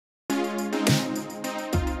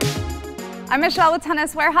I'm Michelle with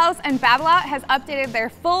Tennis Warehouse, and Babolat has updated their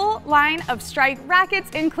full line of Strike rackets,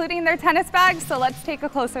 including their tennis bags. So let's take a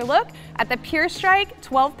closer look at the Pure Strike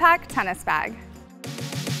 12-pack tennis bag.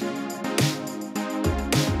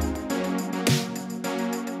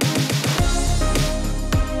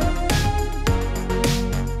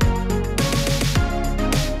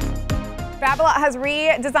 Babolat has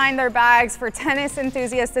redesigned their bags for tennis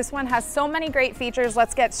enthusiasts. This one has so many great features.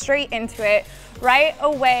 Let's get straight into it. Right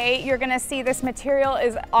away, you're gonna see this material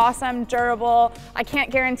is awesome, durable. I can't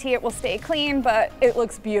guarantee it will stay clean, but it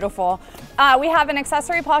looks beautiful. We have an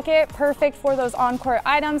accessory pocket, perfect for those on-court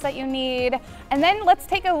items that you need. And then let's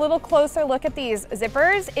take a little closer look at these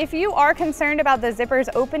zippers. If you are concerned about the zippers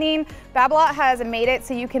opening, Babolat has made it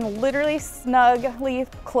so you can literally snugly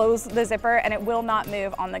close the zipper and it will not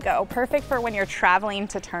move on the go. Perfect for when you're traveling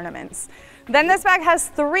to tournaments. Then this bag has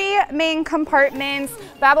 3 main compartments.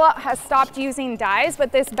 Babolat has stopped using dyes,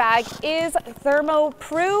 but this bag is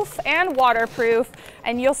thermo-proof and waterproof,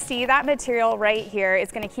 and you'll see that material right here.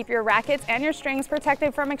 It's gonna keep your rackets and your strings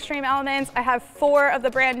protected from extreme elements. I have 4 of the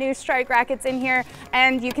brand new Strike rackets in here,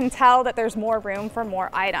 and you can tell that there's more room for more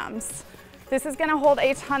items. This is gonna hold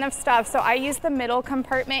a ton of stuff. So I use the middle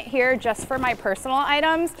compartment here just for my personal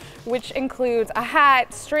items, which includes a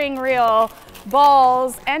hat, string reel,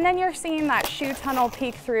 balls, and then you're seeing that shoe tunnel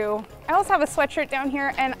peek through. I also have a sweatshirt down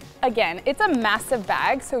here, and again, it's a massive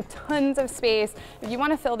bag, so tons of space. If you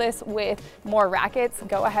wanna fill this with more rackets,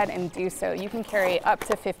 go ahead and do so. You can carry up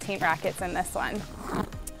to 15 rackets in this one.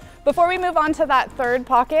 Before we move on to that third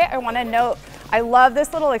pocket, I wanna note, I love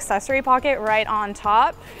this little accessory pocket right on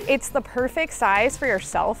top. It's the perfect size for your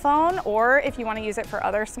cell phone, or if you wanna use it for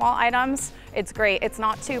other small items, it's great. It's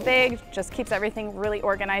not too big, just keeps everything really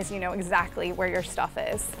organized. You know exactly where your stuff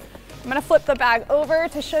is. I'm gonna flip the bag over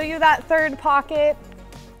to show you that third pocket.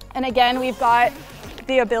 And again, we've got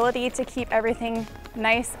the ability to keep everything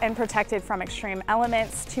nice and protected from extreme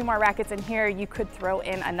elements. 2 more rackets in here. You could throw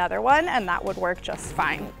in another one and that would work just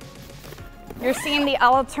fine. You're seeing the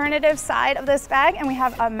alternative side of this bag, and we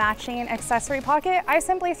have a matching accessory pocket. I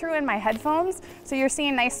simply threw in my headphones, so you're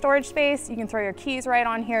seeing nice storage space. You can throw your keys right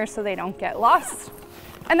on here so they don't get lost.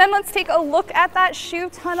 And then let's take a look at that shoe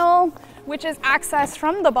tunnel, which is accessed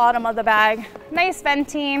from the bottom of the bag. Nice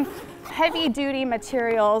venting, heavy duty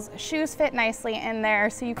materials. Shoes fit nicely in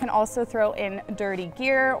there, so you can also throw in dirty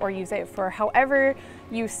gear or use it for however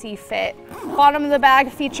you see fit. Bottom of the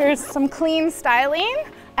bag features some clean styling.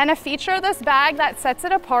 And a feature of this bag that sets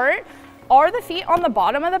it apart are the feet on the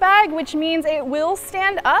bottom of the bag, which means it will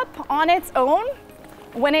stand up on its own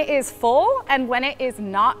when it is full and when it is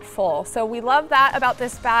not full. So we love that about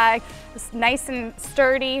this bag. It's nice and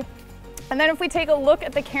sturdy. And then if we take a look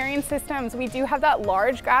at the carrying systems, we do have that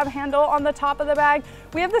large grab handle on the top of the bag.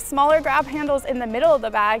 We have the smaller grab handles in the middle of the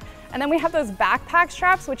bag. And then we have those backpack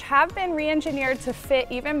straps, which have been re-engineered to fit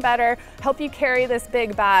even better, help you carry this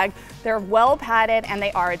big bag. They're well padded and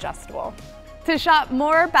they are adjustable. To shop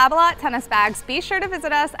more Babolat tennis bags, be sure to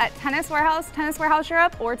visit us at Tennis Warehouse, Tennis Warehouse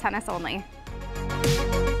Europe, or Tennis Only.